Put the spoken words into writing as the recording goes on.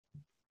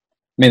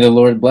May the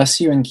Lord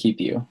bless you and keep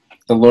you.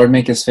 The Lord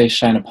make his face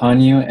shine upon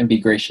you and be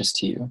gracious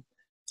to you.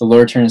 The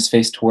Lord turn his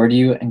face toward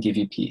you and give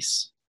you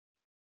peace.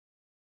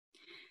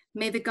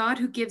 May the God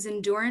who gives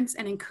endurance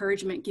and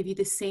encouragement give you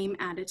the same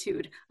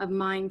attitude of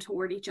mind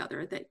toward each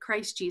other that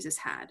Christ Jesus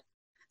had,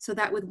 so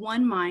that with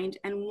one mind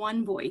and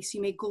one voice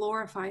you may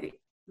glorify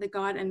the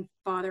God and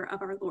Father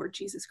of our Lord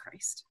Jesus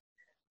Christ.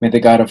 May the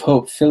God of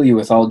hope fill you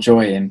with all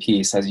joy and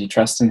peace as you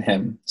trust in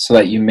him, so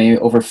that you may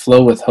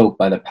overflow with hope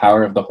by the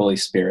power of the Holy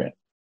Spirit.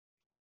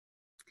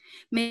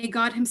 May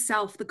God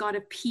himself, the God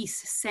of peace,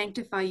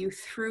 sanctify you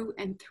through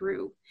and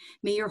through.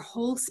 May your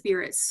whole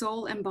spirit,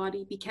 soul, and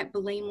body be kept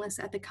blameless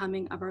at the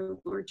coming of our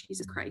Lord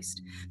Jesus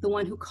Christ. The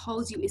one who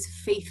calls you is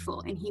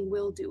faithful, and he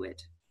will do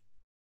it.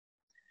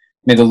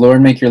 May the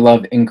Lord make your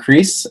love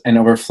increase and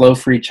overflow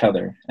for each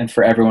other and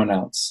for everyone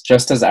else,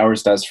 just as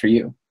ours does for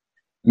you.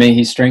 May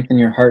he strengthen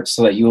your hearts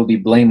so that you will be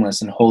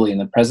blameless and holy in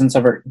the presence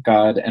of our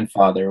God and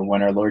Father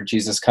when our Lord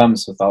Jesus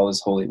comes with all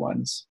his holy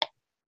ones.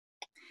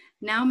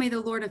 Now may the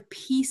Lord of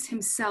peace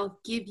himself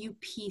give you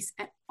peace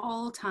at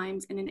all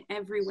times and in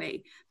every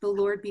way. The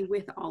Lord be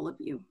with all of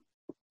you.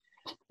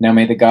 Now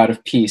may the God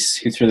of peace,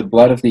 who through the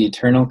blood of the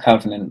eternal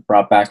covenant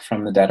brought back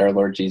from the dead our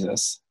Lord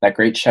Jesus, that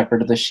great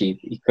shepherd of the sheep,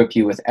 equip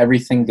you with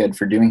everything good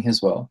for doing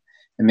his will.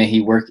 And may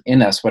he work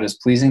in us what is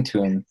pleasing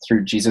to him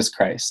through Jesus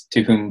Christ,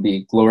 to whom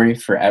be glory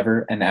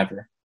forever and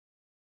ever.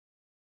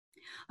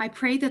 I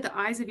pray that the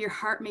eyes of your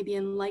heart may be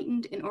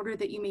enlightened in order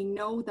that you may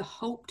know the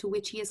hope to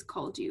which he has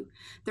called you,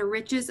 the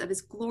riches of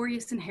his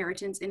glorious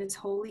inheritance in his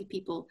holy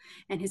people,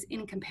 and his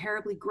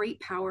incomparably great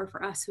power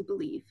for us who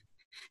believe.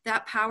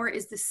 That power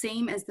is the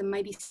same as the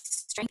mighty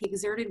strength he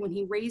exerted when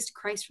he raised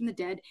Christ from the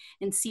dead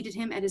and seated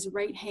him at his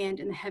right hand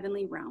in the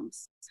heavenly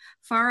realms,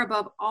 far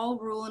above all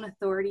rule and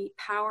authority,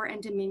 power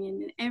and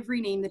dominion, and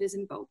every name that is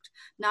invoked,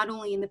 not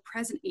only in the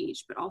present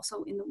age, but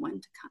also in the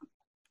one to come.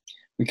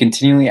 We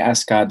continually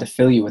ask God to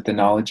fill you with the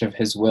knowledge of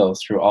his will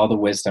through all the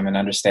wisdom and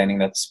understanding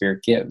that the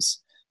Spirit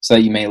gives, so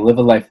that you may live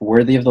a life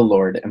worthy of the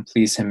Lord and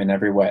please him in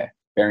every way,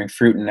 bearing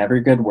fruit in every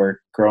good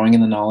work, growing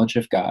in the knowledge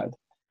of God,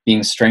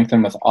 being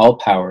strengthened with all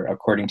power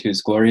according to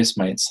his glorious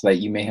might, so that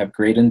you may have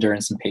great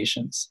endurance and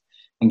patience,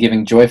 and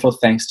giving joyful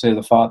thanks to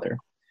the Father,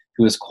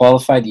 who has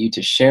qualified you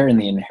to share in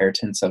the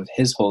inheritance of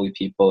his holy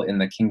people in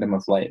the kingdom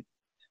of light.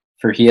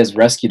 For he has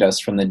rescued us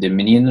from the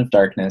dominion of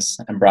darkness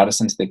and brought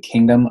us into the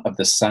kingdom of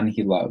the Son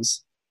he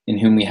loves, in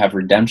whom we have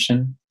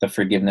redemption, the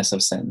forgiveness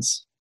of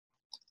sins.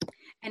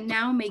 And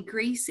now may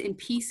grace and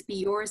peace be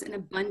yours in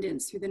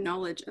abundance through the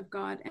knowledge of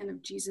God and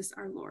of Jesus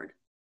our Lord.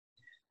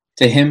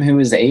 To him who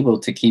is able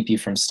to keep you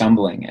from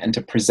stumbling and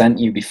to present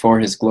you before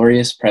his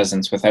glorious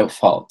presence without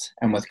fault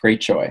and with great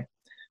joy,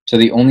 to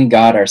the only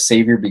God our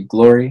Savior be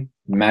glory,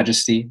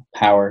 majesty,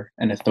 power,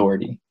 and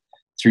authority,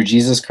 through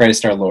Jesus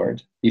Christ our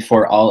Lord,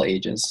 before all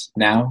ages,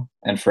 now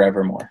and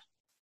forevermore.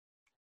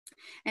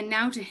 And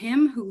now to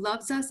him who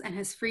loves us and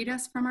has freed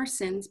us from our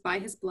sins by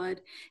his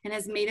blood and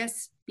has made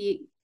us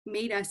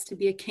to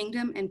be a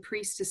kingdom and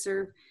priests to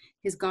serve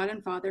his God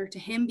and Father, to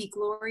him be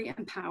glory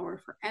and power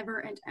forever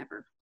and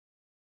ever.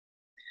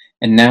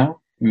 And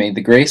now, may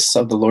the grace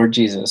of the Lord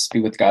Jesus be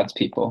with God's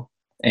people.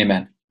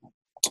 Amen.